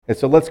And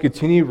so let's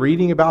continue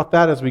reading about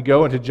that as we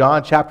go into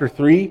John chapter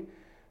 3.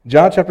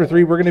 John chapter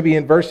 3, we're going to be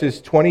in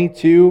verses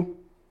 22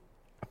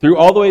 through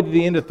all the way to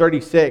the end of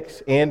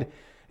 36. And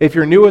if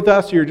you're new with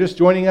us or you're just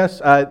joining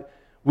us,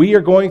 we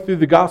are going through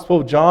the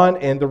Gospel of John,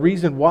 and the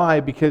reason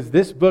why, because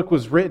this book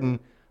was written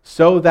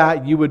so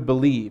that you would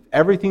believe.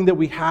 Everything that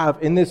we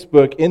have in this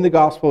book, in the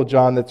Gospel of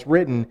John that's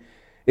written,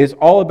 is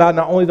all about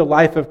not only the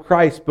life of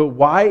Christ, but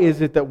why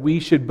is it that we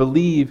should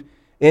believe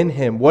in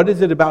Him? What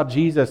is it about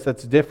Jesus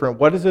that's different?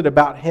 What is it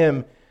about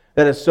Him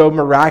that is so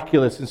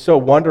miraculous and so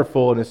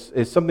wonderful and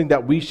is something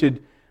that we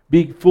should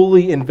be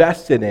fully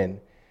invested in?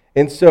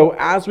 And so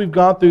as we've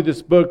gone through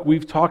this book,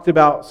 we've talked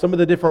about some of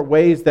the different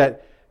ways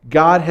that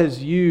God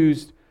has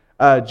used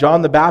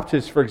John the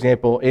Baptist, for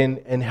example,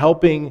 in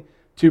helping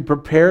to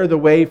prepare the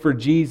way for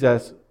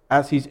Jesus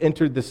as He's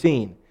entered the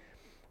scene.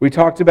 We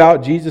talked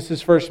about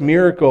Jesus' first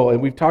miracle,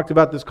 and we've talked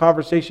about this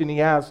conversation He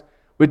has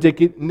with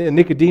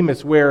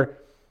Nicodemus, where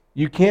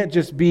you can't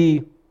just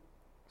be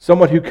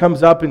someone who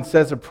comes up and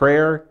says a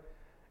prayer.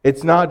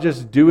 It's not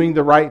just doing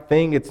the right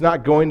thing. It's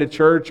not going to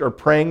church or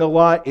praying a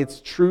lot.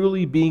 It's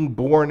truly being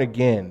born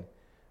again,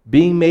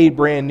 being made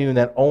brand new, and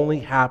that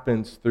only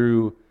happens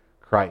through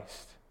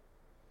Christ.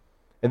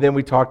 And then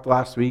we talked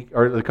last week,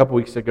 or a couple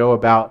weeks ago,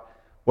 about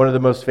one of the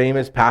most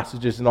famous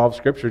passages in all of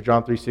Scripture,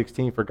 John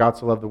 3:16, "For God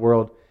so loved the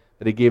world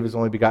that He gave His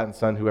only begotten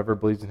Son, whoever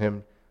believes in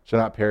Him shall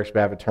not perish but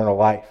have eternal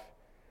life."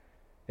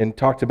 And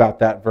talked about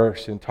that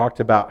verse and talked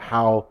about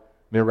how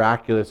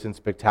miraculous and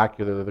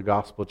spectacular the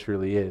gospel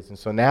truly is. And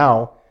so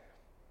now,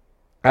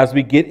 as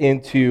we get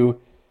into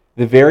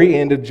the very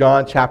end of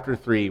John chapter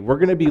 3, we're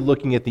going to be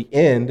looking at the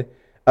end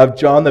of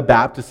John the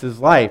Baptist's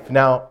life.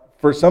 Now,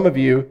 for some of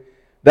you,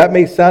 that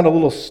may sound a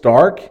little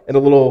stark and a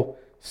little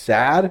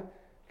sad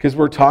because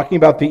we're talking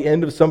about the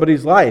end of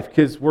somebody's life,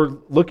 because we're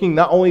looking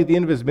not only at the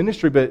end of his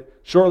ministry, but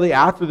shortly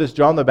after this,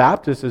 John the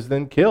Baptist is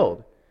then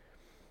killed.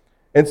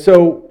 And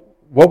so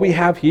what we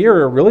have here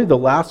are really the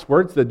last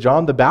words that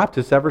John the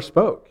Baptist ever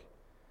spoke.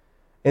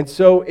 And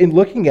so in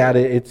looking at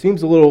it, it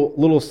seems a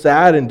little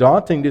sad and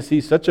daunting to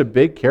see such a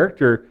big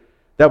character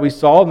that we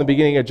saw in the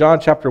beginning of John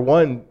chapter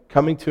 1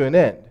 coming to an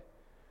end.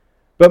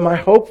 But my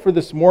hope for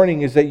this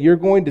morning is that you're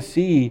going to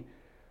see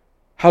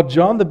how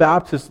John the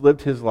Baptist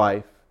lived his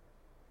life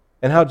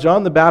and how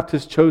John the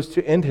Baptist chose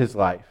to end his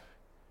life.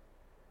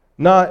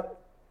 Not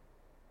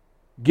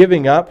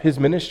giving up his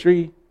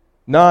ministry,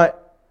 not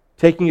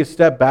taking a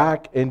step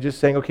back and just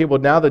saying, okay, well,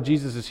 now that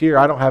Jesus is here,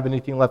 I don't have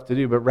anything left to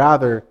do, but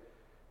rather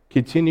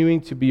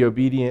continuing to be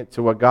obedient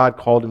to what God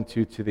called him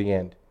to the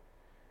end.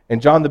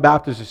 And John the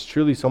Baptist is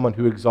truly someone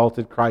who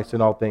exalted Christ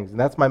in all things. And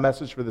that's my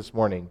message for this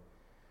morning,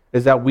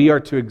 is that we are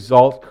to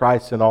exalt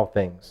Christ in all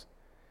things.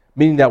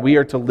 Meaning that we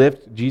are to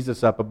lift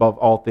Jesus up above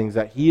all things,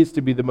 that He is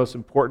to be the most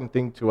important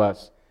thing to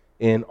us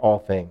in all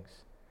things.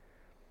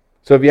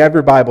 So if you have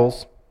your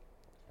Bibles,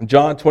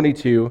 John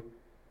 22,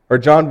 or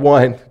John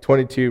 1,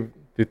 22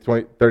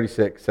 through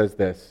 36 says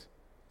this.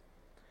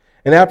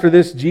 "And after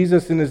this,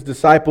 Jesus and His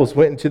disciples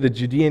went into the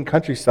Judean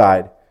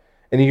countryside,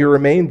 and He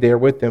remained there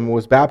with them and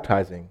was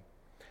baptizing.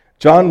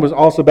 John was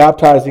also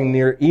baptizing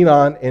near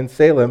Enon and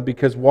Salem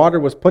because water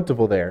was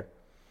plentiful there.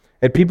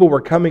 And people were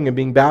coming and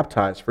being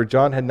baptized, for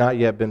John had not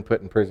yet been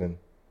put in prison.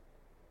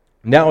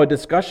 Now a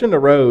discussion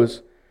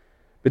arose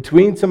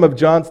between some of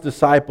John's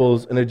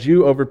disciples and a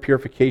Jew over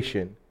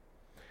purification.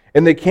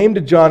 And they came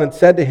to John and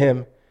said to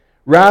him,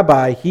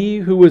 'Rabbi, he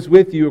who was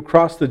with you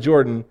across the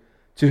Jordan,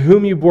 to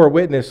whom you bore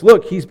witness,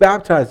 look, he's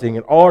baptizing,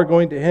 and all are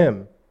going to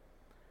him.'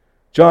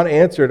 John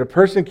answered, 'A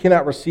person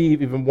cannot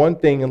receive even one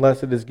thing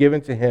unless it is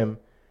given to him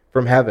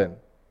from heaven.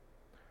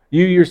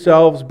 You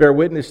yourselves bear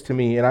witness to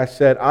me, and I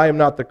said, I am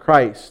not the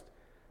Christ,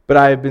 but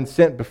I have been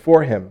sent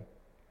before him.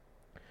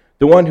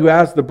 The one who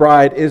has the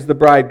bride is the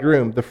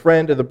bridegroom, the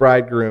friend of the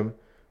bridegroom,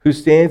 who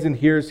stands and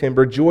hears him,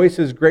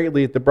 rejoices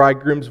greatly at the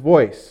bridegroom's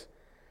voice.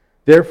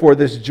 Therefore,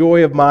 this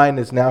joy of mine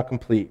is now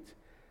complete.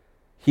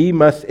 He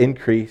must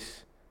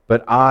increase,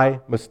 but I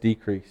must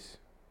decrease.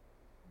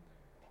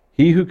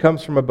 He who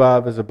comes from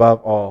above is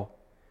above all.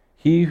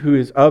 He who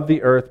is of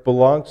the earth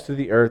belongs to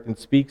the earth and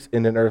speaks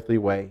in an earthly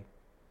way.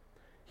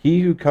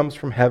 He who comes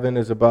from heaven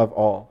is above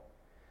all.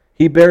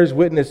 He bears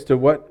witness to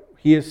what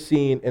he has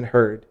seen and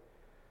heard,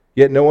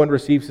 yet no one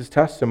receives his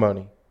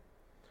testimony.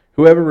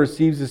 Whoever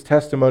receives his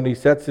testimony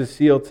sets his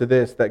seal to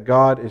this, that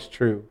God is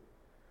true.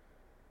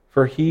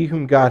 For he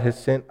whom God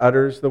has sent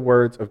utters the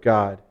words of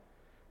God,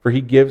 for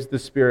he gives the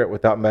Spirit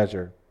without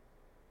measure.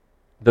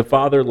 The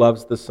Father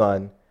loves the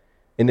Son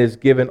and has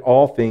given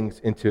all things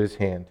into his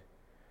hand.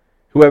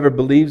 Whoever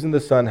believes in the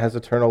Son has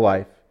eternal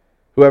life.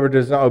 Whoever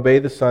does not obey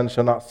the Son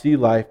shall not see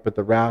life, but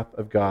the wrath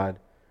of God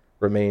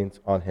remains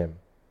on him."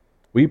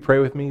 Will you pray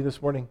with me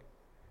this morning?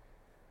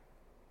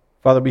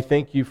 Father, we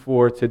thank you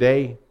for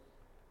today.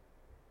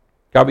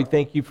 God, we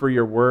thank you for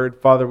your word.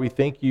 Father, we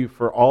thank you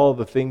for all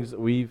the things that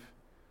we've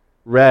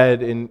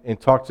read and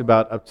talked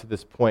about up to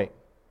this point.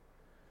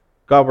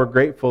 God, we're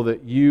grateful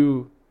that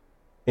you,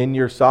 in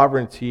your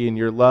sovereignty and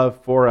your love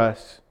for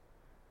us,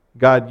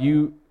 God,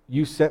 you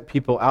sent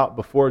people out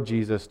before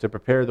Jesus to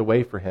prepare the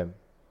way for him.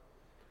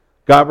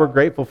 God, we're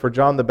grateful for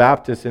John the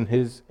Baptist and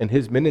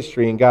his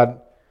ministry. And God,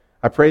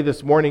 I pray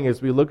this morning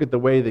as we look at the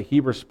way that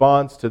he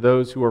responds to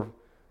those who are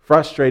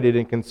frustrated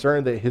and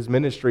concerned that his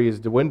ministry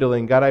is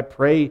dwindling, God, I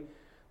pray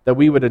that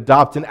we would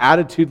adopt an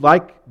attitude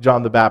like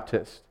John the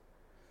Baptist.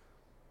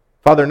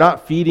 Father,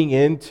 not feeding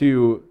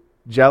into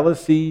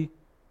jealousy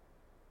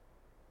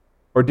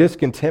or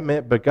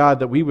discontentment, but God,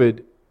 that we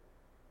would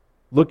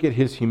look at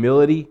his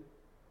humility,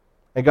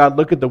 and God,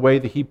 look at the way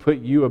that he put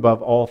you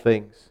above all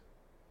things.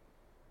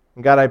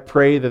 And God, I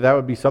pray that that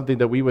would be something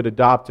that we would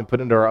adopt and put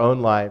into our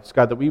own lives.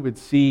 God, that we would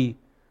see,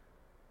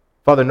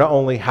 Father, not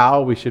only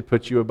how we should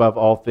put you above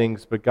all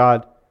things, but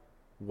God,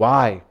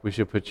 why we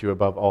should put you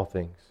above all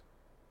things.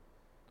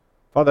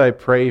 Father, I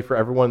pray for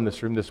everyone in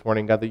this room this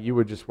morning, God, that you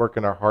would just work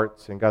in our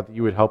hearts, and God, that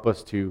you would help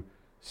us to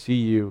see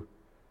you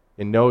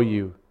and know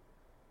you,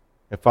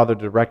 and Father,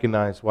 to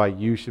recognize why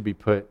you should be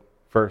put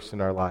first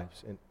in our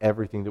lives in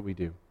everything that we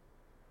do.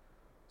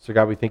 So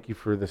God, we thank you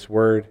for this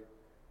word.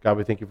 God,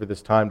 we thank you for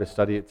this time to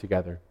study it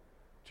together.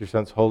 In your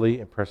Son's holy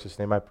and precious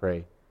name I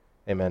pray.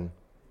 Amen.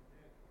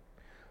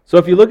 So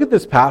if you look at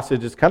this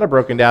passage, it's kind of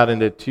broken down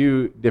into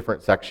two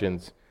different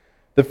sections.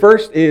 The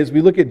first is we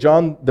look at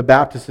John the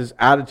Baptist's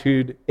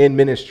attitude in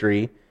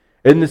ministry.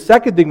 And the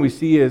second thing we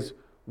see is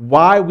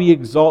why we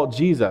exalt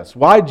Jesus.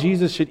 Why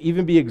Jesus should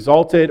even be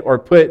exalted or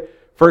put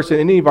first in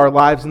any of our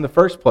lives in the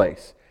first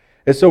place.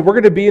 And so we're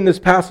going to be in this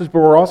passage, but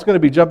we're also going to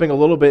be jumping a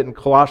little bit in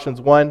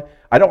Colossians 1.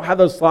 I don't have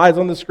those slides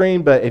on the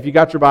screen, but if you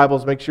got your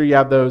Bibles, make sure you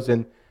have those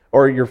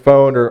or your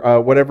phone or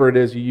whatever it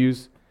is you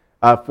use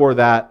for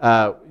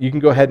that. You can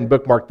go ahead and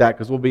bookmark that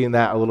because we'll be in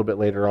that a little bit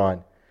later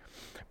on.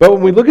 But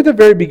when we look at the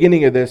very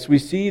beginning of this, we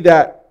see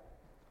that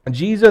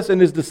Jesus and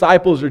his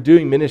disciples are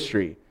doing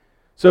ministry.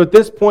 So at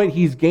this point,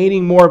 he's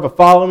gaining more of a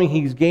following.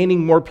 He's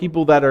gaining more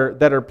people that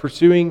are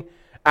pursuing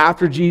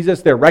after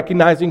Jesus. They're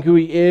recognizing who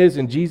he is,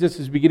 and Jesus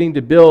is beginning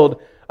to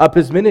build up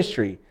his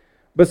ministry.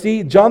 But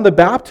see, John the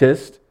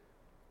Baptist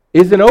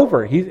isn't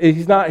over.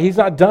 He's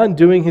not done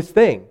doing his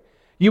thing.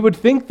 You would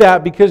think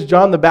that because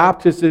John the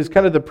Baptist is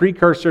kind of the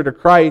precursor to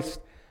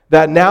Christ,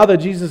 that now that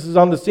Jesus is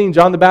on the scene,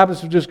 John the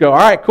Baptist would just go, all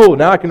right, cool,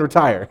 now I can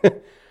retire.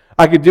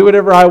 I could do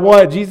whatever I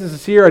want. Jesus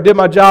is here. I did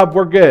my job.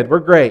 We're good. We're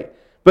great.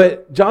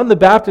 But John the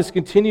Baptist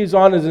continues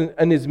on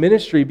in his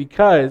ministry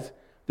because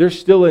there's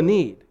still a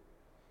need.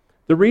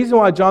 The reason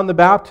why John the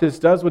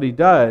Baptist does what he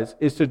does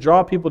is to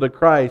draw people to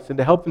Christ and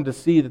to help them to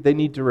see that they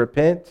need to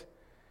repent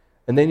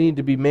and they need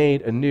to be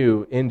made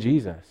anew in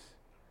Jesus.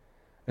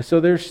 And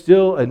so there's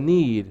still a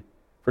need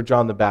for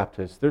John the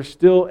Baptist. There's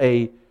still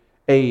a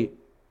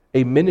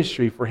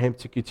ministry for him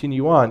to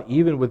continue on,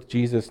 even with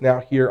Jesus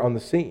now here on the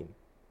scene.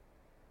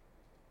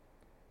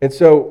 And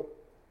so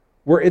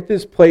we're at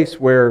this place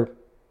where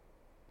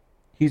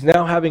he's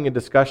now having a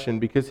discussion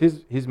because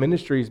his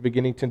ministry is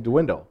beginning to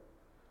dwindle.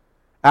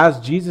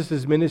 As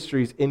Jesus'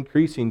 ministry is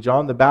increasing,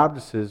 John the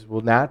Baptist's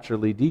will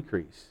naturally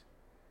decrease.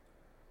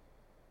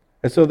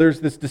 And so there's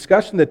this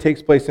discussion that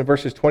takes place in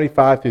verses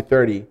 25 through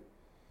 30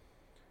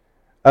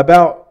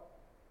 about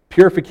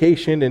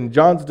purification, and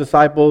John's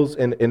disciples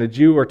and a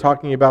Jew are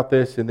talking about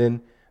this, and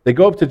then they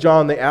go up to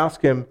John, they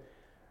ask him,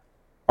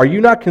 are you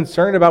not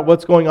concerned about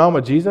what's going on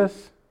with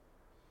Jesus?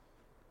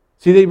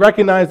 See, they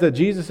recognize that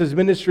Jesus'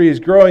 ministry is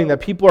growing, that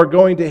people are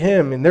going to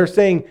him, and they're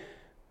saying,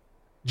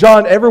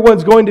 John,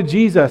 everyone's going to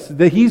Jesus,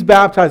 that he's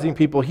baptizing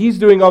people, he's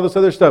doing all this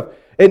other stuff,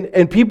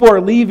 and people are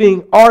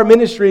leaving our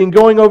ministry and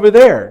going over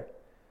there.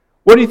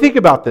 What do you think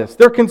about this?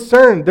 They're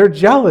concerned, they're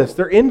jealous,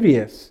 they're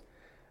envious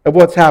of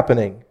what's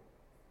happening.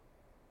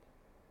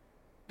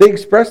 They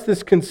express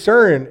this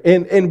concern,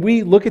 and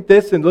we look at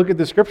this and look at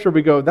the scripture,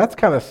 we go, that's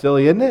kind of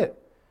silly, isn't it?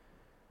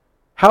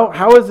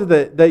 How is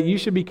it that you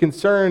should be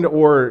concerned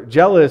or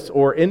jealous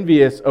or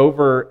envious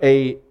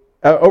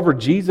over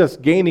Jesus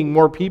gaining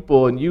more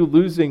people and you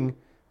losing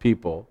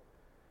people?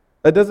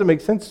 That doesn't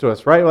make sense to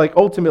us, right? Like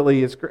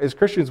ultimately, as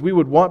Christians, we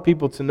would want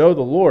people to know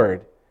the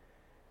Lord.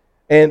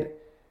 And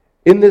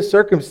in this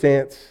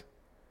circumstance,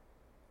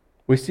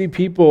 we see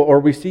people,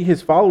 or we see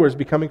his followers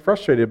becoming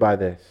frustrated by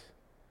this.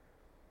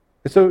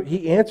 And so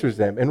he answers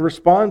them and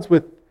responds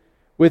with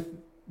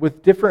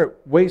different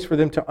ways for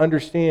them to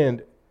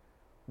understand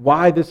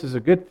why this is a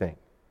good thing.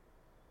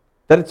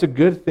 That it's a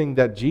good thing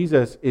that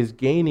Jesus is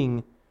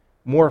gaining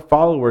more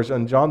followers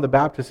and John the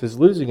Baptist is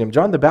losing him.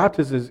 John the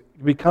Baptist is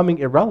becoming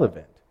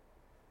irrelevant.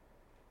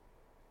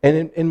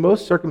 And in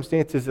most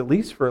circumstances, at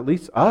least for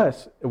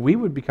us, we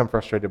would become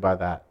frustrated by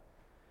that.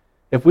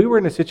 If we were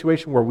in a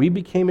situation where we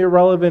became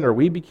irrelevant or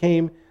we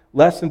became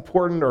less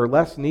important or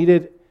less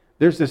needed,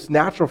 there's this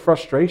natural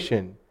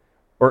frustration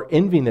or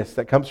enviness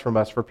that comes from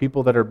us for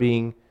people that are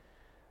being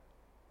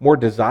more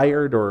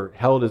desired or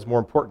held as more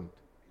important.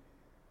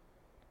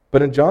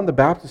 But in John the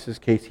Baptist's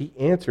case, he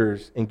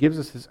answers and gives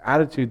us this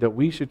attitude that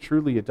we should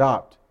truly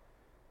adopt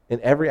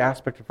in every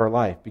aspect of our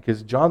life,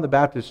 because John the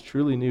Baptist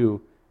truly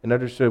knew and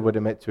understood what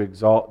it meant to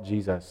exalt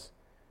Jesus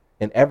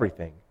in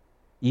everything,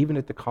 even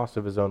at the cost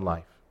of his own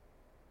life.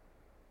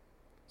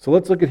 So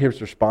let's look at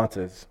his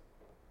responses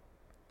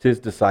to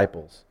his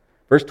disciples.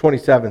 Verse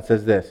 27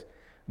 says this,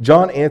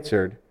 John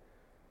answered,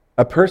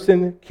 A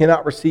person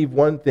cannot receive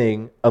one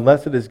thing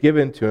unless it is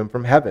given to him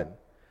from heaven.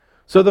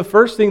 So the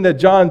first thing that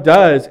John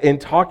does in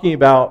talking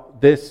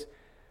about this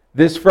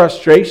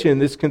frustration,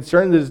 this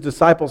concern that his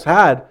disciples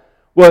had,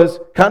 was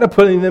kind of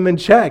putting them in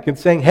check and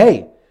saying,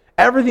 hey,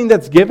 everything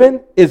that's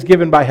given is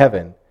given by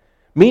heaven.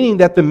 Meaning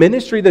that the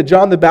ministry that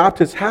John the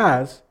Baptist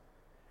has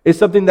is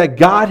something that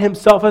God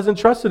himself has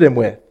entrusted him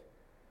with.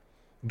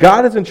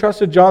 God has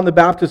entrusted John the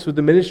Baptist with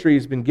the ministry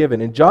he's been given.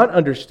 And John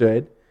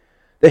understood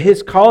that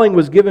his calling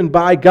was given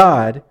by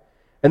God,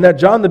 and that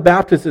John the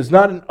Baptist is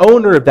not an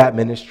owner of that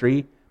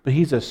ministry, but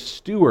he's a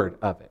steward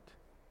of it.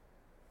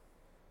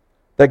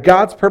 That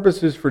God's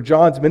purposes for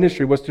John's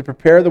ministry was to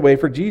prepare the way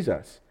for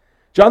Jesus.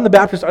 John the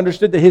Baptist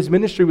understood that his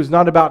ministry was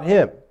not about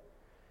him.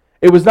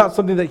 It was not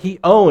something that he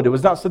owned. It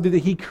was not something that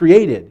he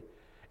created.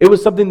 It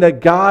was something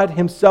that God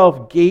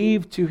himself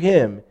gave to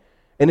him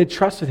and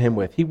entrusted him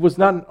with. He was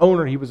not an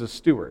owner, he was a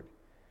steward.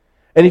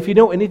 And if you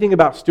know anything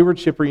about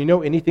stewardship, or you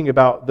know anything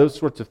about those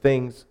sorts of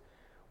things,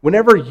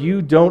 whenever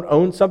you don't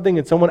own something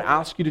and someone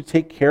asks you to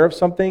take care of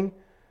something,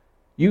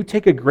 you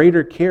take a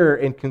greater care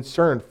and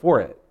concern for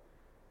it.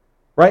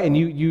 Right? And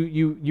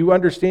you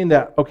understand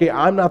that, okay,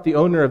 I'm not the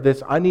owner of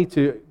this. I need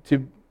to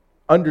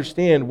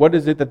understand what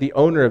is it that the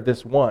owner of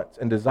this wants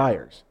and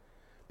desires.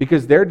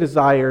 Because their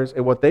desires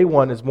and what they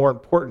want is more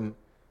important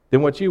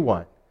than what you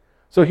want.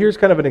 So here's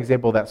kind of an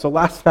example of that. So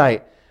last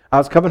night, I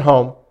was coming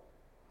home,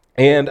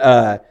 and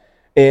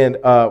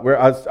where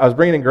I was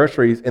bringing in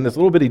groceries, and this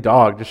little bitty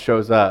dog just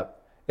shows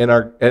up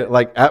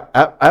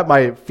at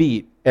my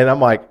feet, and I'm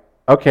like,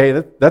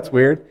 okay, that's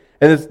weird.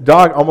 And this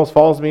dog almost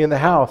follows me in the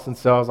house, and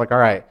so I was like, all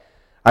right.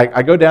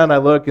 I go down, I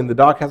look, and the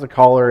dog has a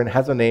collar and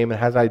has a name and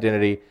has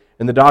identity,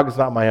 and the dog is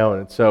not my own.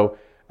 And so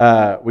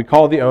we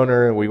call the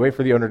owner, and we wait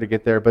for the owner to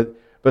get there.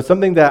 But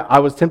something that I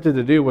was tempted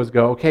to do was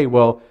go, okay,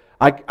 well,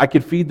 I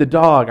could feed the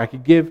dog, I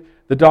could give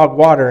the dog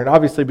water, and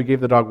obviously we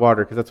gave the dog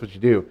water because that's what you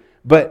do.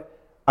 But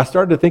I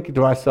started thinking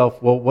to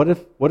myself, well, what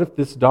if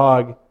this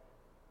dog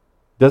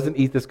doesn't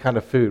eat this kind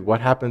of food?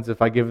 What happens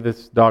if I give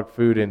this dog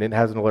food and it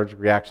has an allergic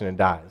reaction and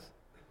dies?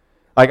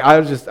 I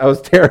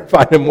was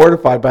terrified and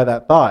mortified by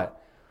that thought.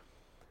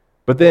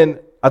 But then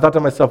I thought to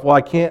myself, well,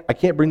 I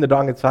can't bring the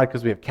dog inside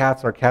because we have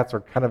cats, and our cats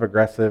are kind of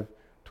aggressive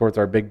towards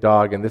our big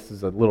dog, and this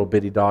is a little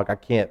bitty dog. I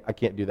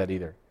can't do that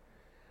either.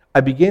 I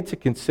began to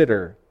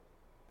consider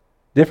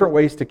different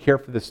ways to care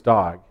for this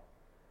dog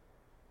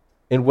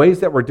in ways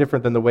that were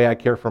different than the way I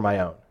care for my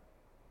own.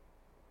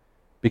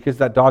 Because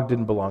that dog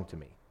didn't belong to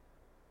me.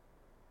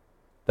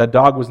 That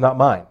dog was not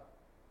mine.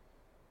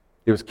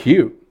 It was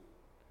cute.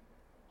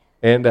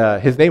 And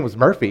his name was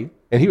Murphy,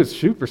 and he was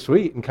super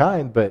sweet and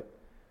kind, but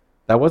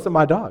that wasn't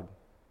my dog.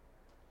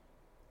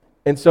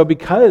 And so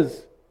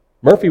because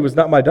Murphy was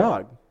not my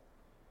dog,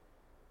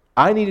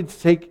 I needed to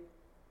take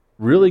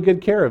really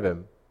good care of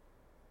him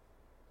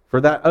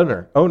for that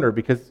owner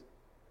because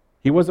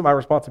he wasn't my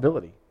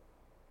responsibility.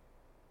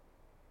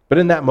 But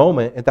in that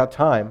moment, at that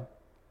time,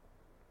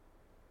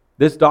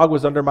 this dog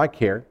was under my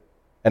care,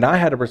 and I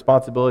had a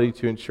responsibility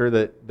to ensure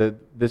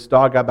that this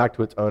dog got back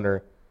to its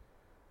owner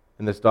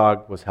and this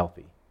dog was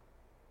healthy.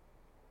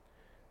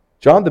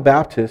 John the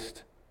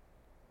Baptist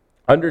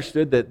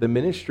understood that the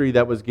ministry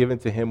that was given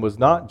to him was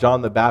not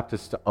John the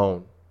Baptist to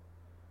own.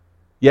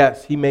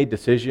 Yes, he made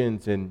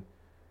decisions and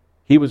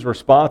he was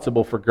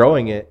responsible for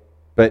growing it,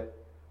 but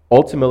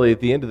ultimately at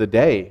the end of the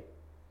day,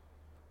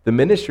 the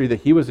ministry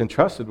that he was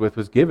entrusted with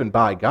was given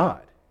by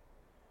God.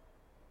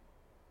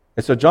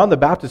 And so John the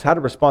Baptist had a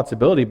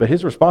responsibility, but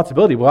his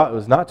responsibility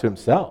was not to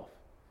himself.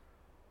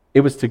 It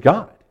was to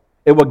God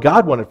and what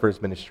God wanted for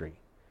his ministry.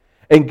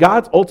 And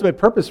God's ultimate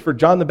purpose for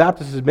John the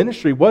Baptist's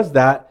ministry was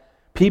that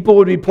people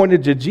would be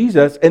pointed to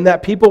Jesus and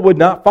that people would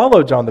not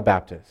follow John the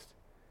Baptist.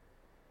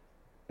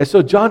 And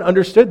so John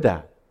understood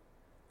that.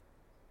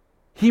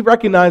 He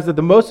recognized that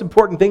the most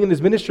important thing in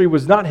his ministry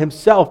was not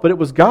himself, but it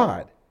was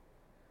God.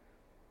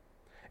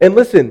 And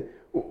listen,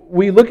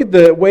 we look at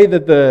the way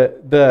that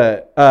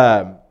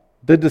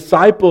the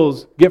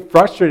disciples get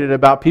frustrated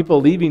about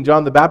people leaving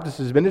John the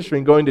Baptist's ministry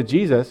and going to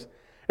Jesus,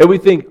 and we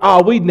think,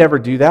 oh, we'd never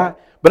do that.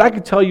 But I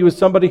can tell you as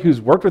somebody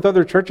who's worked with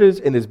other churches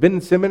and has been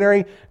in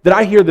seminary that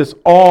I hear this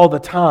all the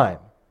time.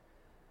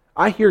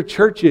 I hear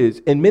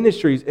churches and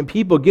ministries and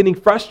people getting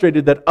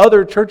frustrated that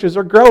other churches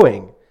are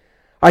growing.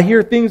 I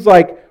hear things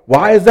like,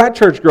 why is that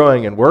church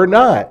growing and we're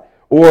not?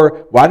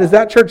 Or why does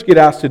that church get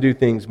asked to do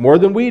things more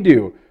than we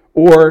do?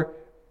 Or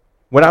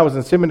when I was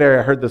in seminary,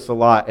 I heard this a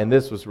lot, and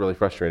this was really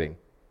frustrating.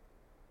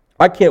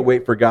 I can't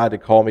wait for God to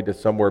call me to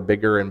somewhere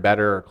bigger and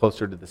better or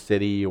closer to the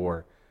city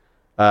or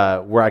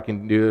where I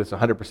can do this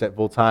 100%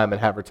 full time and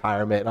have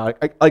retirement.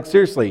 And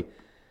seriously,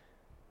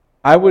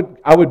 I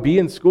would be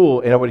in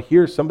school and I would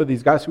hear some of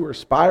these guys who are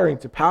aspiring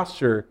to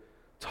pastor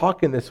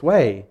talk in this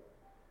way,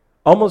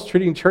 almost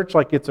treating church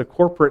like it's a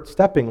corporate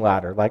stepping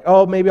ladder. Like,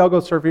 oh, maybe I'll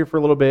go serve here for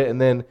a little bit and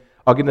then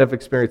I'll get enough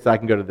experience that I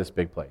can go to this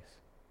big place.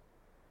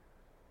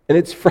 And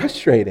it's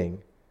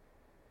frustrating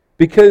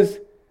because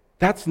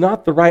that's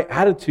not the right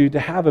attitude to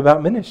have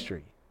about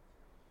ministry.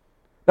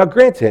 Now,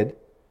 granted,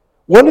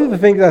 one of the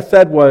things I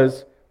said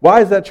was,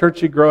 Why is that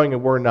church growing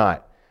and we're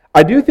not?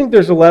 I do think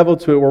there's a level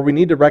to it where we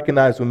need to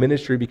recognize when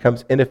ministry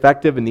becomes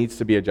ineffective and needs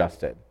to be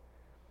adjusted.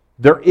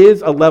 There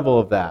is a level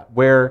of that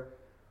where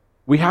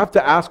we have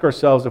to ask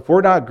ourselves, if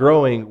we're not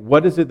growing,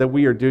 what is it that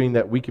we are doing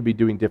that we could be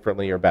doing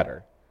differently or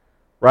better?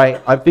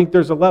 Right? I think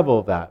there's a level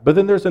of that. But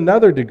then there's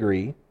another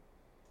degree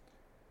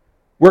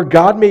where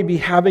God may be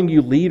having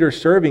you lead or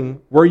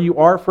serving where you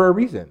are for a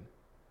reason.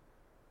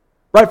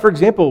 Right? For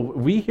example,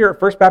 we here at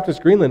First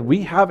Baptist Greenland,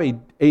 we have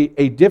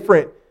a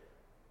different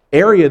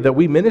area that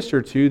we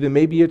minister to than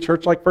maybe a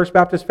church like First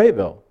Baptist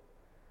Fayetteville.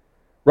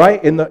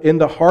 Right? In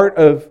the heart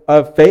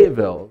of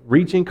Fayetteville,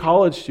 reaching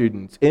college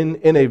students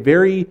in a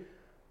very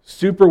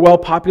super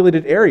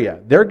well-populated area.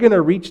 They're going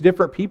to reach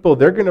different people.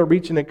 They're going to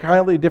reach an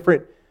entirely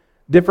different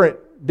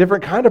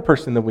kind of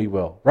person than we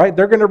will. Right?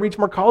 They're going to reach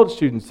more college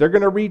students. They're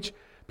going to reach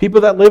people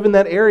that live in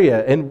that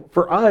area. And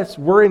for us,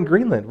 we're in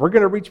Greenland. We're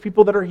going to reach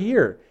people that are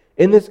here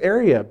in this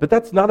area. But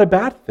that's not a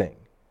bad thing.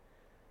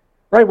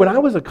 Right? When I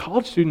was a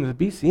college student at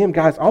the BCM,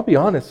 guys, I'll be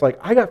honest,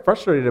 I got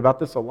frustrated about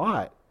this a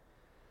lot.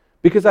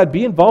 Because I'd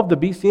be involved at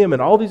BCM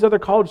and all these other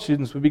college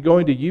students would be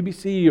going to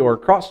UBC or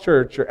Cross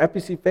Church or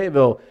FBC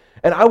Fayetteville.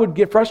 And I would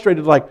get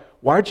frustrated, like,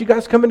 why aren't you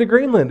guys coming to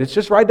Greenland? It's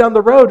just right down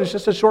the road. It's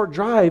just a short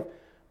drive.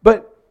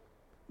 But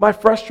my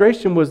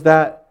frustration was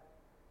that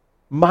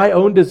my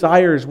own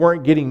desires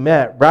weren't getting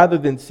met, rather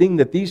than seeing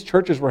that these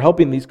churches were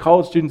helping these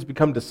college students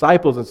become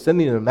disciples and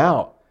sending them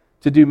out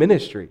to do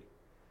ministry.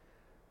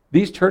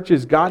 These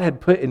churches God had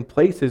put in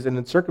places and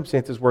in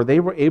circumstances where they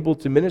were able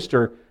to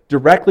minister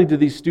directly to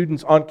these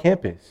students on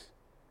campus.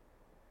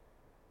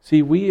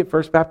 See, we at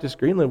First Baptist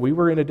Greenland, we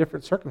were in a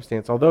different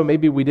circumstance. Although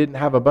maybe we didn't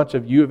have a bunch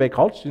of U of A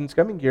college students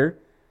coming here,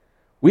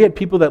 we had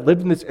people that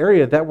lived in this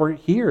area that were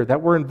here,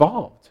 that were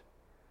involved.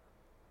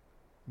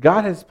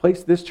 God has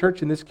placed this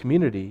church in this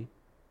community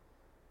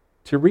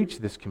to reach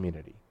this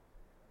community.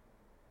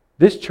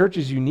 This church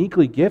is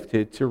uniquely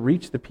gifted to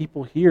reach the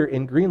people here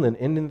in Greenland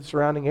and in the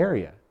surrounding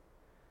area.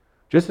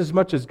 Just as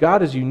much as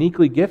God has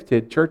uniquely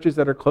gifted churches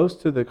that are close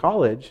to the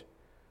college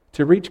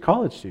to reach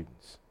college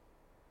students.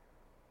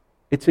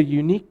 It's a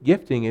unique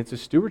gifting. It's a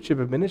stewardship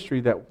of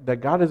ministry that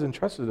God has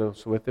entrusted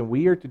us with, and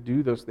we are to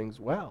do those things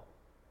well.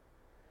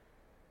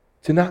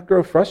 To not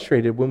grow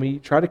frustrated when we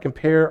try to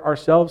compare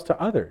ourselves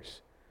to others.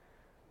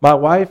 My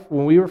wife,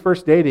 when we were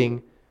first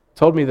dating,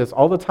 told me this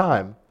all the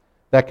time,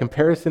 that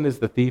comparison is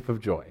the thief of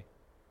joy.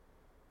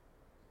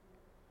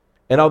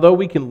 And although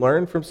we can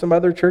learn from some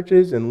other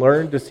churches and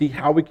learn to see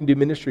how we can do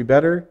ministry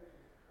better,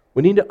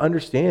 we need to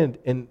understand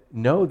and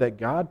know that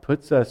God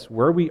puts us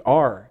where we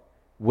are,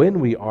 when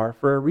we are,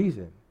 for a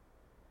reason.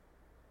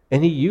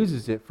 And He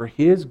uses it for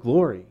His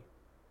glory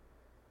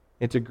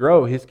and to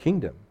grow His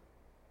kingdom.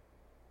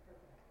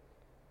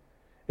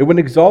 And when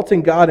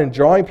exalting God and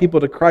drawing people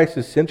to Christ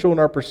is central in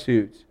our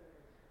pursuits,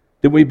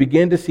 then we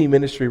begin to see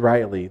ministry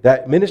rightly.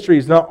 That ministry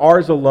is not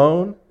ours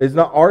alone. It's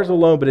not ours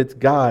alone, but it's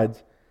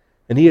God's,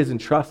 and He has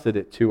entrusted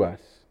it to us.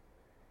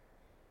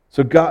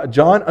 So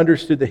John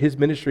understood that his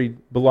ministry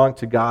belonged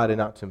to God and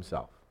not to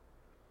himself.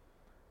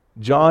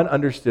 John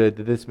understood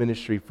that this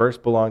ministry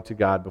first belonged to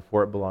God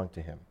before it belonged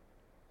to him.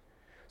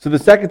 So the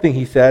second thing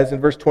he says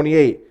in verse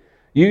 28,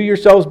 you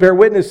yourselves bear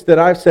witness that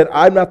I've said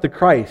I'm not the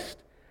Christ,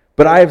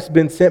 but I have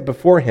been sent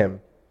before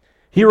Him.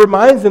 He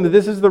reminds them that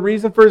this is the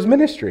reason for his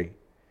ministry,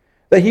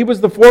 that he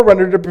was the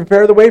forerunner to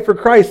prepare the way for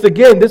Christ.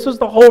 Again, this was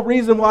the whole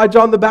reason why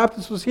John the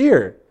Baptist was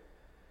here.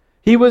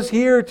 He was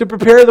here to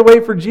prepare the way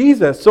for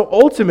Jesus. So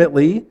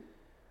ultimately,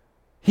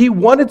 he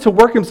wanted to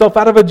work himself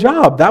out of a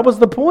job. That was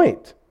the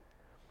point.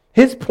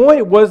 His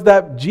point was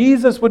that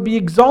Jesus would be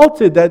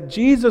exalted, that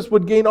Jesus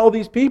would gain all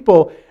these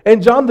people,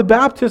 and John the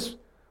Baptist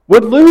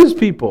would lose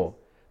people.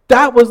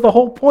 That was the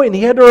whole point. And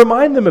he had to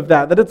remind them of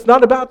that it's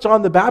not about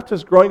John the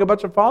Baptist growing a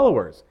bunch of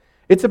followers.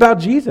 It's about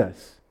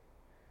Jesus.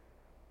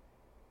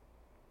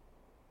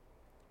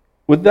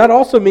 Well, that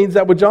also means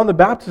that with John the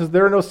Baptist,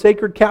 there are no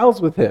sacred cows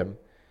with him,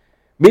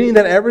 meaning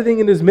that everything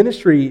in his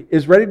ministry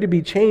is ready to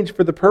be changed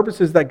for the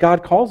purposes that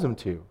God calls him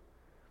to.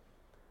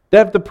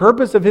 That if the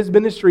purpose of his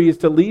ministry is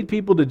to lead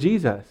people to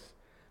Jesus,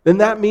 then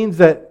that means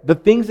that the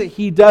things that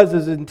he does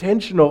is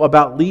intentional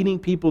about leading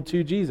people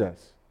to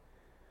Jesus.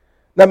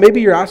 Now,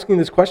 maybe you're asking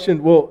this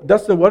question, well,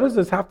 Dustin, what does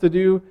this have to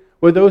do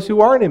with those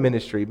who aren't in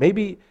ministry?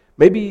 Maybe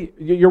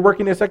you're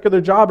working a secular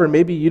job, or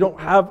maybe you don't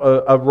have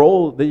a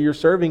role that you're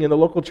serving in the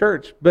local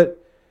church.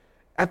 But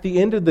at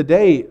the end of the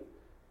day,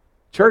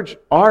 church,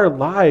 our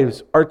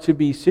lives are to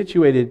be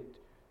situated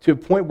to a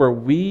point where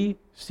we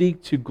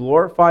seek to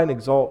glorify and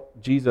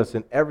exalt Jesus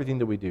in everything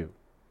that we do.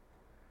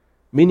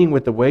 Meaning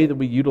with the way that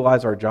we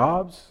utilize our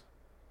jobs,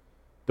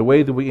 the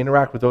way that we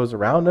interact with those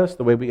around us,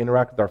 the way we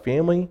interact with our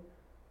family.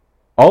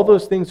 All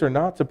those things are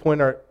not to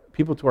point our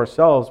people to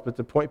ourselves, but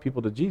to point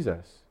people to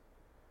Jesus.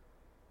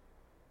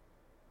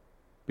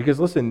 Because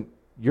listen,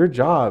 your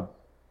job,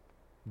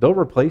 they'll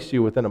replace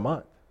you within a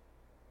month.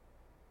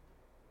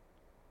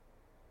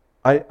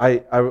 I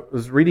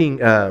was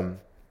reading I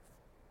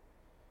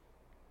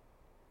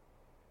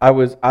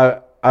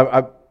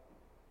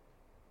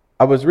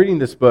was reading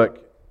this book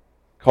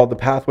called The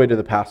Pathway to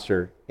the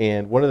Pastor.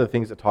 And one of the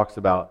things it talks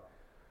about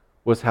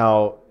was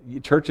how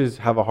churches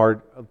have a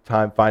hard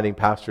time finding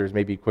pastors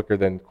maybe quicker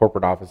than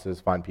corporate offices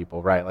find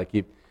people, right? Like,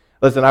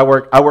 listen, I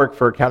work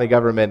for county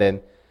government,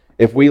 and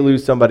if we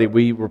lose somebody,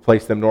 we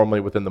replace them normally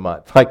within the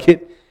month. Like,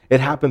 it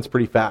happens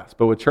pretty fast.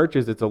 But with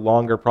churches, it's a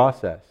longer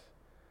process.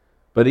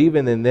 But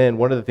even then,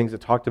 one of the things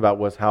it talked about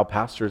was how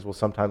pastors will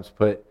sometimes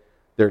put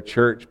their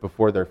church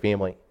before their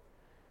family.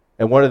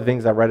 And one of the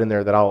things I read in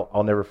there that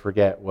I'll never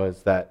forget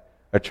was that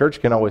a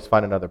church can always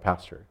find another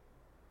pastor.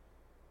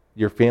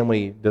 Your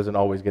family doesn't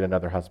always get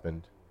another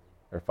husband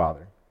or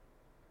father.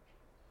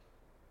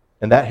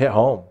 And that hit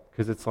home,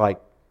 because it's like,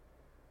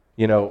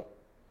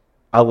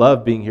 I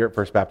love being here at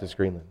First Baptist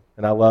Greenland,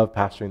 and I love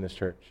pastoring this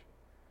church.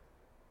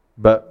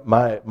 But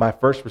my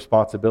first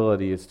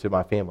responsibility is to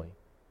my family,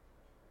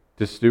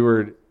 to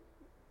steward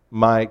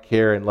my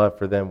care and love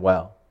for them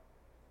well.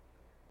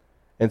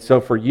 And so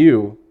for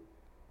you,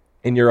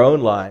 in your own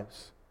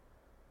lives,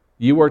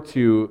 you are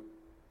to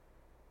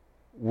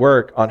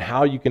work on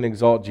how you can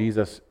exalt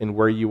Jesus in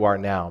where you are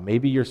now.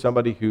 Maybe you're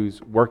somebody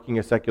who's working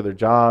a secular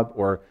job,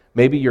 or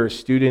maybe you're a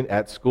student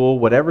at school,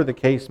 whatever the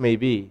case may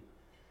be.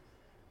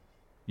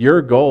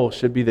 Your goal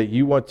should be that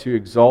you want to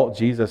exalt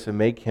Jesus and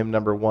make him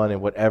number one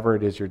in whatever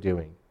it is you're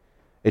doing.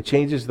 It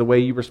changes the way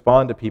you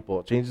respond to people.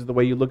 It changes the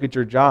way you look at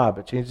your job.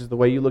 It changes the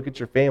way you look at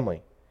your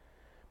family.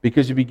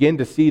 Because you begin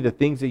to see the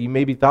things that you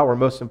maybe thought were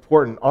most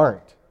important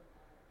aren't.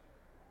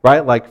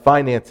 Right? Like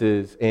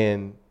finances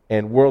and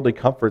worldly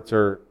comforts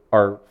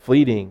are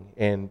fleeting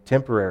and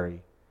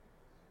temporary.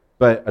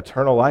 But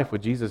eternal life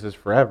with Jesus is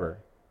forever.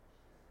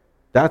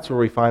 That's where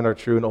we find our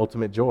true and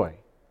ultimate joy.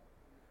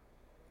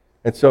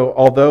 And so,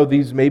 although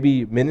these may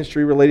be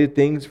ministry-related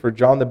things for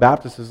John the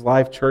Baptist's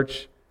life,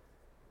 church,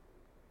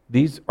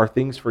 these are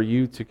things for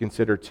you to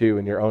consider too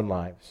in your own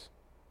lives.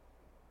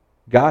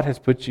 God has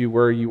put you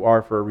where you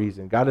are for a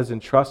reason. God has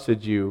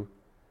entrusted you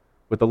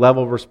with a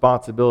level of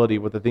responsibility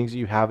with the things that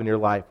you have in your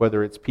life,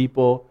 whether it's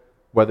people,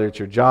 whether it's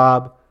your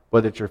job,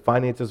 whether it's your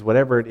finances,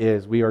 whatever it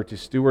is, we are to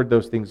steward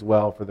those things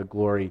well for the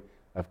glory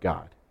of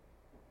God.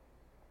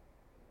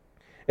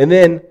 And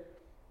then,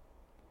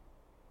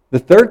 the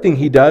third thing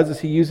he does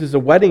is he uses a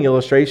wedding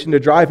illustration to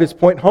drive his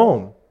point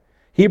home.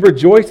 He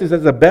rejoices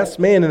as the best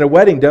man in a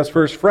wedding does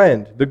for his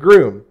friend, the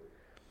groom.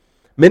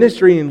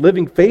 Ministry and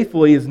living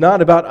faithfully is not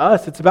about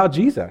us, it's about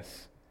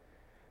Jesus.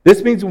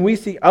 This means when we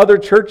see other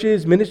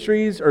churches,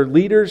 ministries, or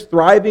leaders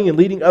thriving and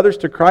leading others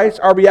to Christ,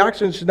 our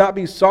reaction should not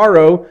be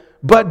sorrow,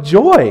 but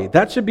joy.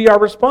 That should be our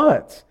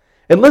response.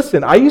 And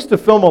listen, I used to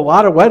film a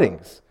lot of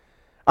weddings.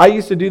 I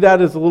used to do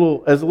that as a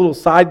little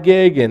side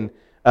gig, and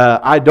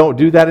I don't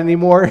do that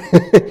anymore.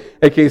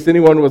 In case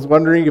anyone was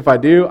wondering if I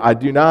do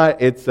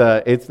not.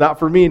 It's not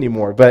for me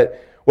anymore.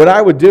 But when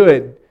I would do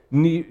it,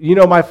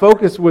 my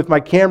focus with my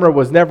camera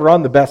was never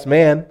on the best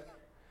man.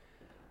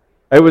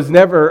 It was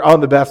never on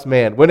the best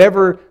man.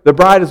 Whenever the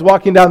bride is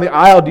walking down the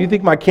aisle, do you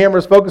think my camera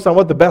is focused on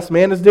what the best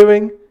man is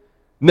doing?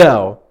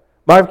 No.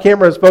 My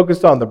camera is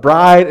focused on the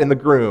bride and the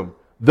groom.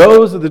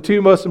 Those are the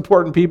two most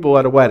important people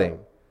at a wedding.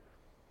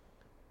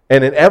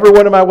 And in every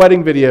one of my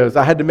wedding videos,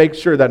 I had to make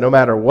sure that no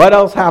matter what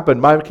else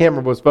happened, my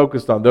camera was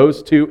focused on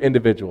those two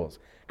individuals.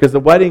 Because the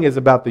wedding is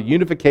about the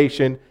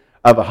unification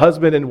of a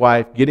husband and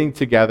wife getting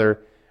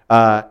together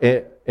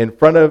in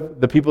front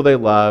of the people they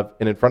love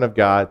and in front of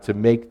God to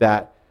make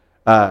that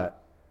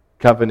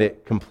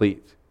covenant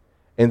complete.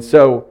 And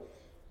so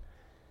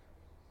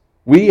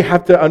we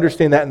have to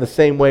understand that in the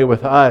same way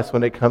with us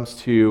when it comes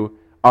to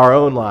our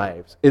own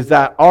lives, is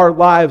that our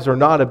lives are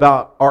not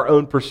about our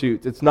own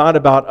pursuits. It's not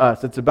about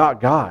us. It's about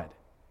God.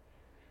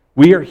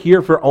 We are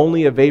here for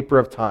only a vapor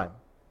of time.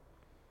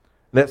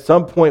 And at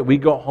some point, we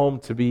go home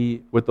to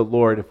be with the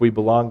Lord if we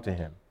belong to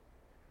him.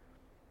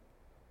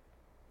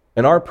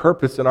 And our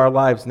purpose in our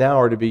lives now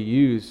are to be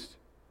used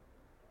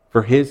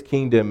for his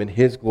kingdom and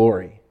his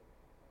glory.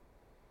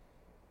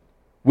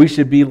 We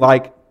should be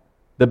like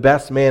the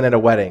best man at a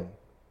wedding.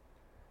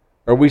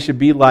 Or we should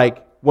be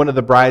like one of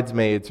the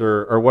bridesmaids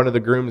or one of the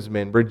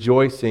groomsmen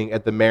rejoicing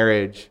at the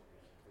marriage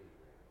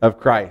of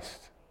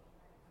Christ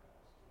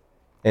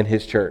and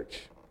his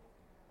church.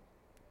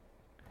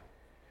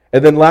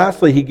 And then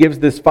lastly, he gives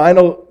this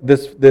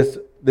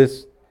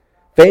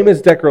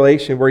famous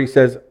declaration where he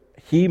says,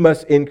 he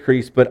must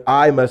increase, but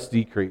I must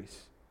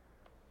decrease.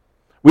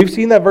 We've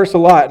seen that verse a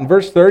lot. In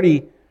verse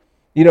 30,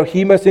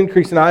 he must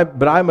increase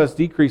but I must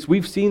decrease.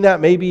 We've seen that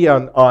maybe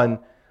on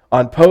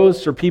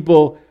posts, or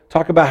people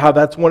talk about how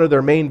that's one of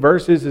their main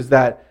verses, is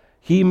that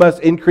he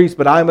must increase,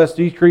 but I must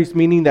decrease,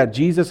 meaning that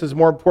Jesus is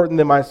more important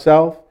than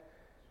myself.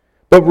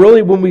 But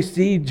really, when we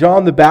see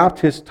John the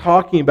Baptist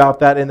talking about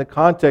that in the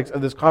context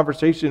of this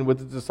conversation with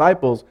the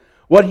disciples,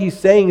 what he's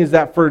saying is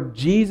that for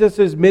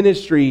Jesus'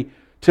 ministry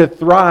to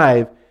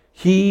thrive,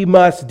 he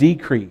must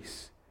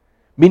decrease.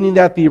 Meaning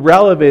that the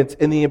relevance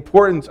and the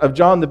importance of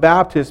John the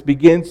Baptist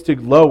begins to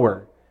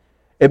lower.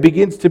 It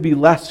begins to be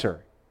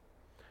lesser.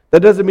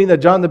 That doesn't mean that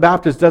John the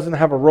Baptist doesn't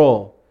have a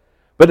role,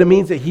 but it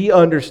means that he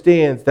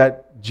understands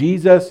that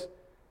Jesus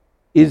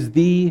is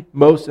the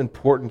most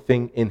important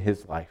thing in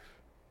his life.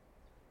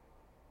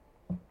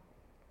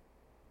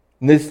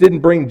 And this didn't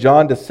bring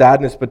John to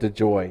sadness, but to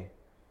joy.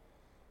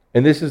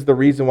 And this is the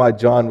reason why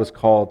John was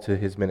called to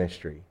his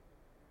ministry.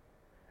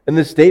 And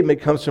this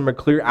statement comes from a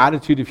clear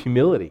attitude of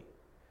humility.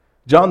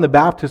 John the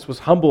Baptist was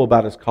humble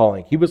about his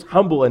calling. He was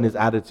humble in his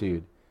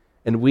attitude.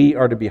 And we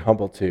are to be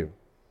humble too.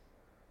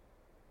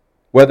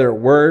 Whether at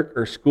work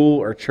or school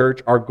or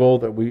church, our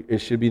goal it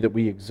should be that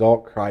we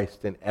exalt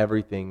Christ in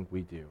everything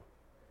we do.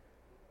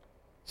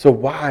 So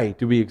why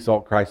do we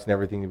exalt Christ in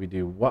everything that we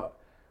do?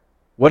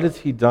 What has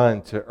he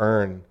done to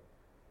earn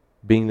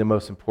being the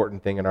most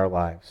important thing in our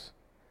lives?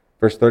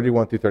 Verse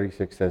 31 through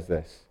 36 says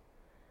this: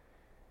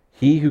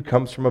 He who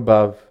comes from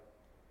above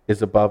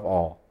is above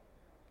all.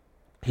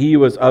 He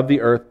who is of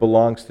the earth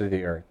belongs to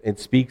the earth and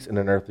speaks in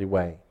an earthly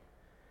way.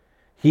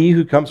 He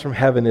who comes from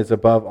heaven is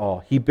above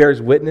all. He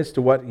bears witness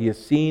to what he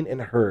has seen and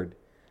heard,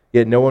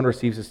 yet no one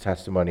receives his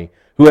testimony.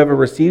 Whoever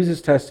receives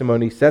his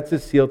testimony sets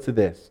his seal to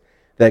this,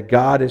 that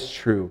God is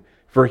true.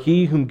 For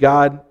he whom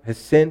God has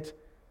sent,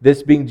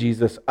 this being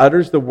Jesus,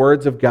 utters the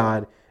words of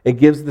God and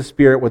gives the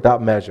Spirit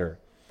without measure.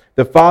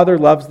 The Father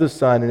loves the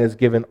Son and has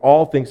given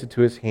all things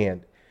into his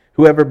hand.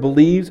 Whoever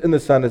believes in the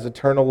Son has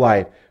eternal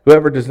life.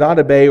 Whoever does not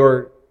obey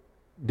or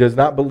does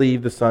not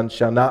believe the Son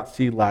shall not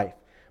see life,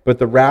 but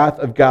the wrath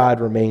of God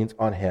remains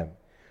on him.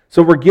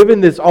 So we're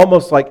given this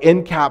almost like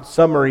end-cap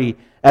summary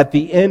at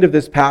the end of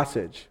this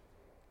passage.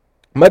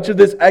 Much of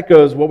this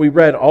echoes what we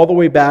read all the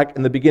way back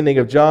in the beginning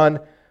of John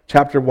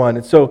chapter 1.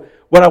 And so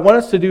what I want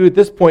us to do at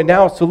this point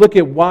now is to look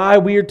at why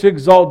we are to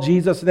exalt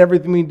Jesus in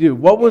everything we do.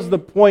 What was the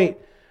point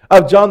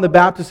of John the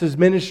Baptist's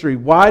ministry?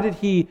 Why did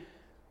he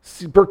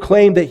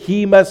proclaim that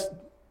he must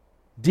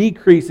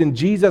decrease and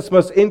Jesus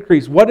must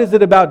increase? What is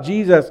it about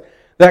Jesus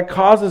that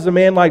causes a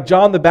man like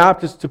John the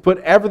Baptist to put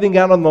everything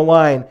out on the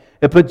line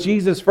and put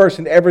Jesus first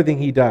in everything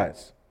he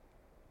does?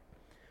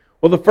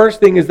 Well, the first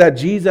thing is that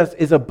Jesus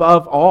is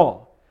above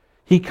all.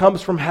 He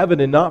comes from heaven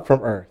and not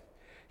from earth.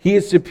 He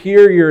is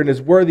superior and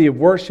is worthy of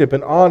worship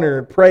and honor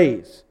and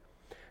praise.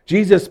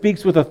 Jesus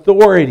speaks with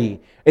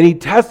authority and he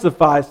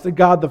testifies to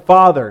God the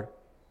Father.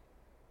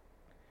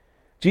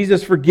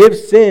 Jesus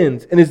forgives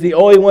sins and is the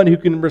only one who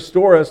can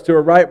restore us to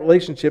a right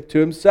relationship to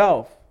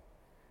himself.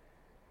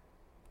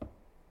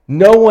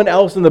 No one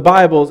else in the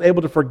Bible is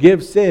able to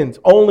forgive sins.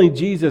 Only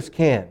Jesus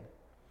can.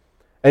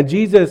 And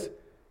Jesus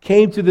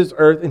came to this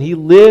earth and he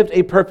lived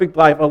a perfect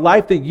life, a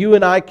life that you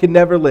and I can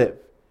never live.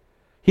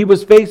 He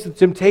was faced with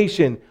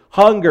temptation,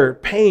 hunger,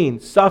 pain,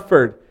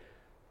 suffered.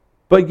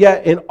 But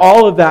yet in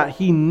all of that,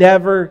 he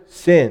never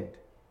sinned.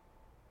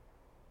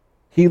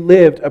 He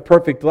lived a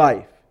perfect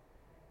life.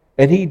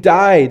 And he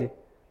died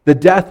the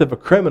death of a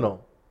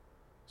criminal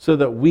so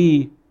that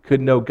we could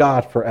know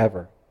God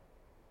forever.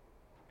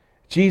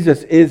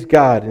 Jesus is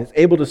God and is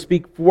able to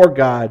speak for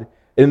God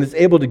and is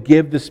able to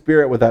give the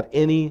Spirit without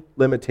any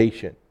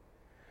limitation.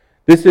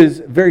 This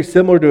is very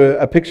similar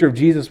to a picture of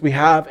Jesus we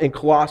have in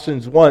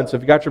Colossians 1. So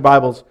if you got your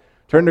Bibles,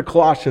 turn to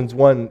Colossians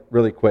 1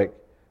 really quick.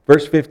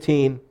 Verse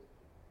 15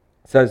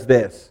 says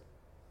this: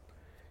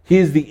 He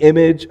is the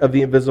image of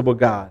the invisible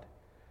God,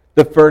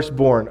 the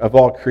firstborn of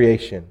all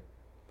creation.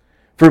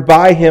 For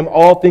by him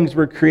all things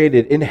were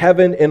created, in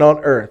heaven and on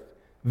earth,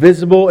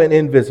 visible and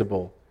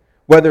invisible.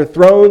 Whether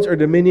thrones or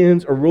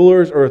dominions or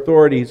rulers or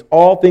authorities,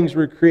 all things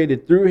were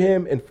created through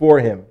him and for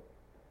him.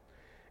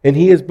 And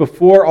he is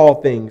before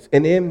all things,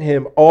 and in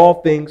him all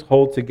things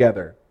hold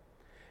together.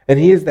 And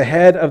he is the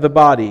head of the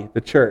body,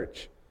 the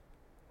church.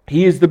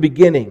 He is the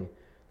beginning,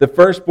 the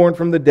firstborn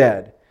from the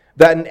dead,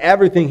 that in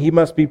everything he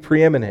must be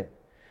preeminent.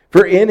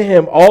 For in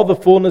him all the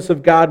fullness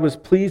of God was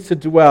pleased to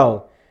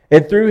dwell,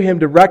 and through him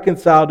to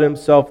reconcile to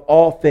himself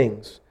all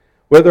things,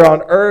 whether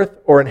on earth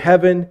or in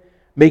heaven,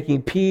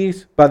 making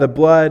peace by the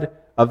blood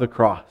of the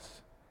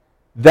cross.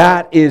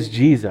 That is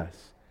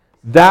Jesus.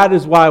 That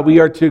is why we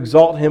are to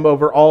exalt him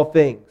over all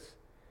things.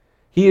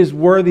 He is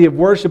worthy of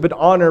worship and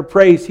honor and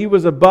praise. He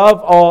was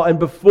above all and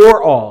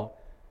before all.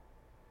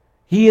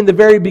 He, in the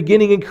very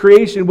beginning in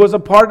creation, was a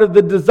part of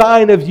the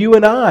design of you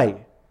and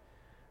I.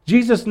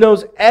 Jesus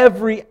knows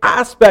every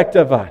aspect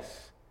of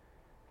us.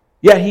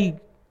 Yet he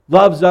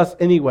loves us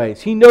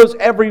anyways. He knows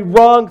every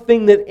wrong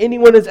thing that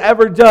anyone has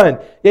ever done,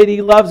 yet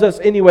he loves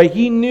us anyway.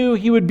 He knew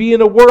he would be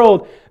in a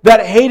world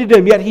that hated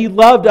him, yet he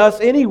loved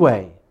us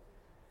anyway.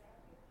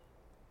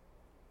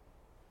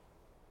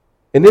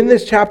 And then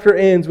this chapter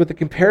ends with a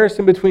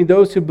comparison between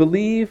those who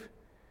believe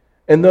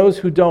and those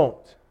who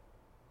don't.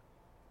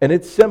 And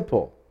it's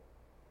simple.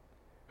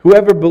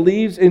 Whoever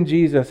believes in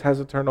Jesus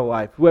has eternal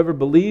life. Whoever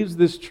believes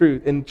this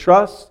truth and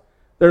trusts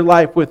their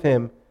life with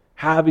him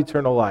have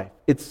eternal life.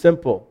 It's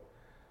simple.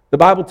 The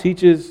Bible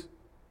teaches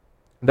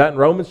that in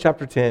Romans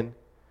chapter 10,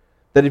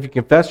 that if you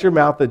confess your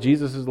mouth that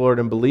Jesus is Lord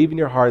and believe in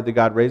your heart that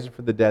God raised him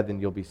from the dead,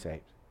 then you'll be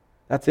saved.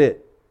 That's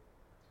it.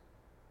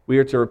 We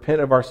are to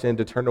repent of our sin,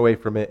 to turn away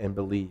from it and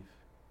believe.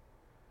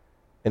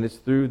 And it's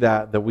through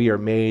that we are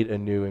made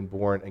anew and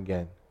born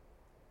again.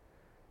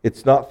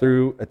 It's not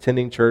through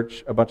attending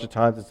church a bunch of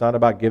times. It's not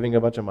about giving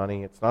a bunch of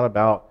money. It's not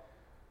about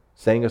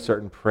saying a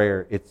certain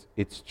prayer.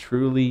 It's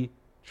truly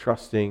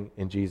trusting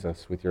in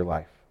Jesus with your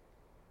life.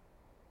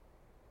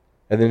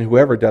 And then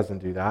whoever doesn't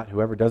do that,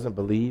 whoever doesn't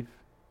believe,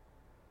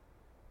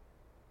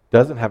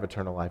 doesn't have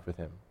eternal life with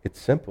him. It's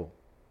simple.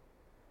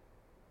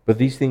 But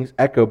these things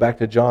echo back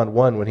to John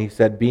 1 when he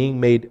said, being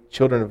made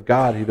children of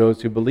God,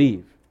 those who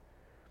believe.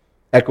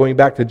 Echoing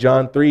back to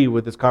John 3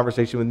 with this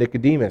conversation with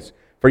Nicodemus,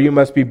 for you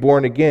must be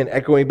born again.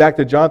 Echoing back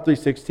to John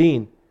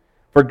 3:16,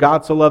 for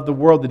God so loved the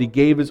world that he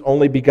gave his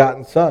only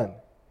begotten Son.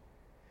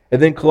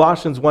 And then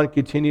Colossians 1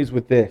 continues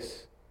with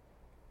this.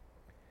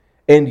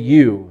 And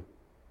you,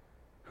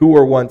 who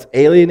were once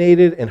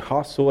alienated and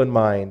hostile in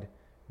mind,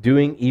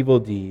 doing evil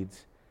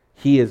deeds,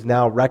 he is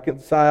now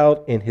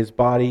reconciled in his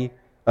body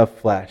of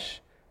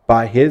flesh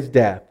by his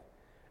death,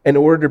 in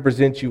order to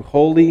present you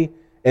holy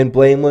and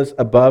blameless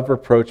above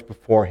reproach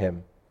before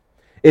him.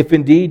 If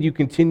indeed you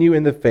continue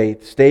in the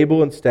faith,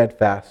 stable and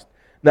steadfast,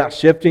 not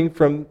shifting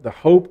from the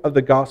hope of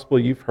the gospel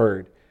you've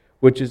heard,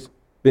 which has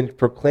been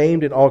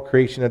proclaimed in all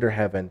creation under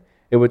heaven,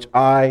 in which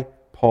I,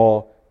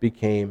 Paul,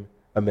 became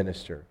a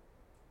minister.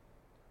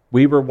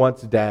 We were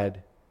once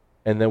dead,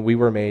 and then we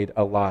were made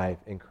alive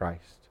in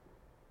Christ.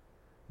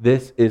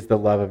 This is the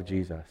love of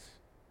Jesus.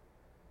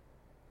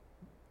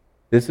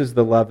 This is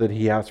the love that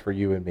he has for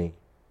you and me.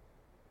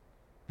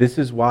 This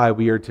is why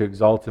we are to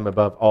exalt him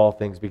above all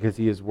things, because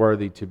he is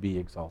worthy to be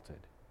exalted.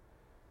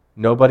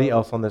 Nobody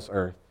else on this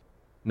earth,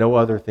 no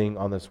other thing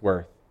on this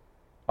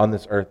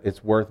earth,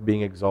 it's worth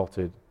being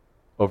exalted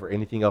over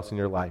anything else in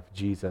your life.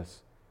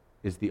 Jesus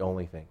is the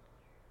only thing.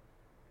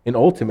 And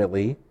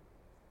ultimately,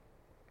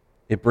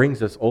 it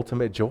brings us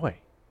ultimate joy.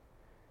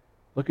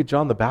 Look at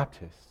John the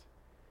Baptist.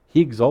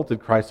 He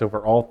exalted Christ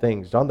over all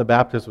things. John the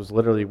Baptist was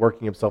literally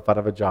working himself out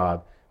of a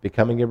job,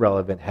 becoming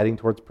irrelevant, heading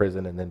towards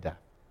prison and then death.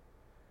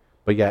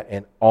 But yet,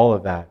 in all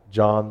of that,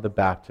 John the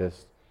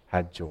Baptist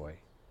had joy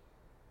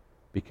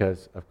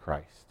because of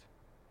Christ.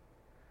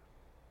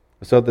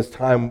 So this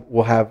time,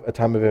 we'll have a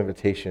time of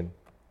invitation.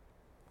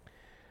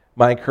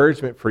 My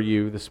encouragement for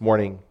you this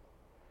morning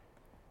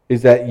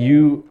is that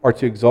you are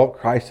to exalt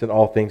Christ in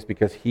all things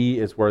because he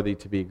is worthy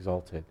to be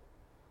exalted.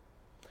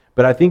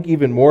 But I think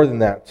even more than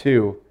that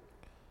too,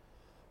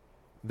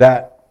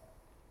 that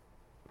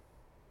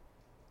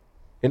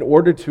in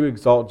order to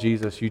exalt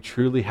Jesus, you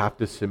truly have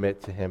to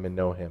submit to him and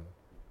know him.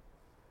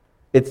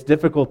 It's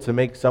difficult to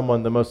make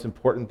someone the most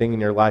important thing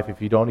in your life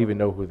if you don't even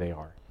know who they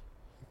are.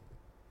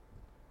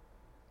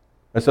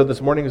 And so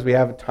this morning, as we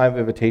have a time of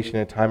invitation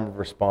and a time of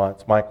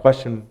response, my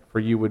question for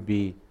you would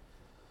be,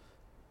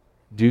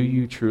 do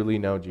you truly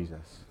know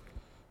Jesus?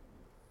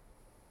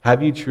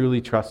 Have you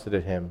truly trusted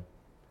in him?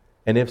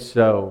 And if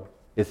so,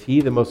 is he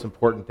the most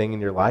important thing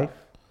in your life,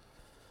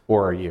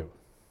 or are you?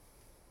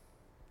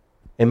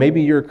 And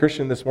maybe you're a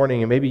Christian this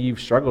morning, and maybe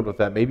you've struggled with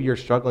that. Maybe you're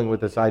struggling with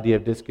this idea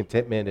of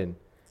discontentment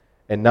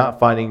and not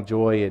finding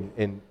joy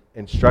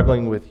and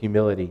struggling with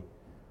humility.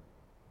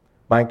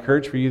 My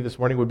encouragement for you this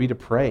morning would be to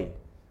pray,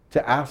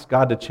 to ask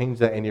God to change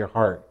that in your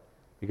heart,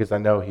 because I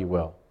know he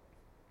will.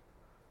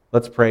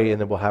 Let's pray, and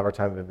then we'll have our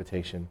time of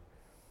invitation.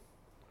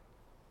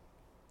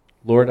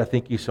 Lord, I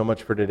thank you so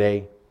much for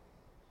today.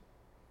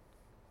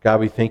 God,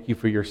 we thank you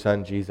for your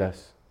Son,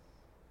 Jesus.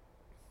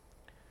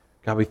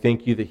 God, we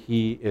thank you that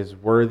he is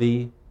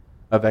worthy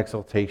of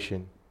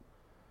exaltation.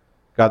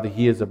 God, that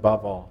he is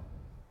above all.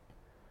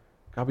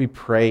 God, we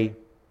pray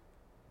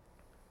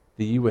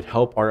that you would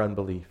help our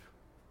unbelief.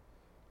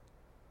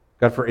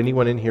 God, for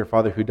anyone in here,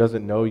 Father, who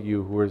doesn't know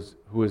you,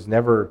 who has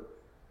never,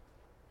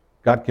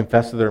 God,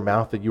 confessed to their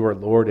mouth that you are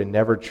Lord and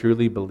never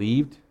truly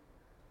believed.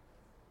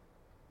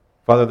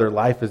 Father, their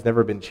life has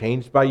never been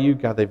changed by you.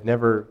 God, they've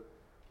never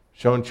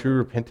shown true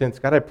repentance.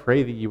 God, I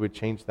pray that you would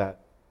change that.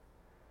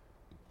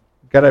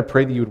 God, I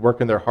pray that you would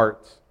work in their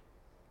hearts.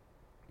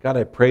 God,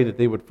 I pray that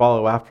they would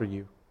follow after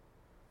you.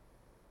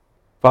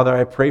 Father,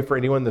 I pray for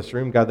anyone in this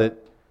room, God,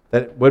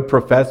 that would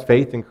profess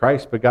faith in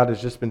Christ, but God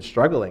has just been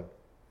struggling.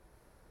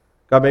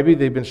 God, maybe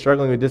they've been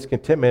struggling with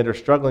discontentment or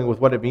struggling with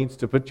what it means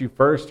to put you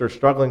first or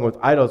struggling with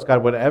idols,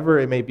 God, whatever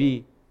it may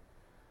be.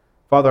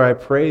 Father, I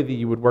pray that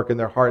you would work in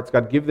their hearts.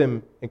 God, give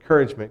them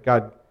encouragement.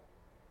 God,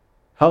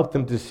 help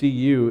them to see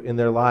you in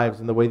their lives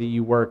and the way that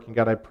you work. And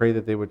God, I pray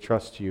that they would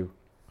trust you.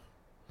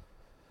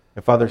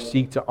 And Father,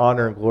 seek to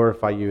honor and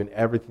glorify you in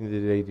everything that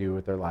they do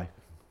with their life.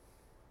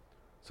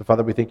 So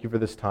Father, we thank you for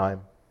this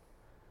time.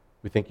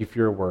 We thank you for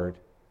your word.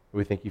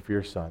 We thank you for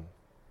your Son.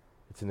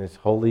 It's in his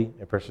holy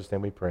and precious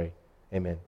name we pray. Amen.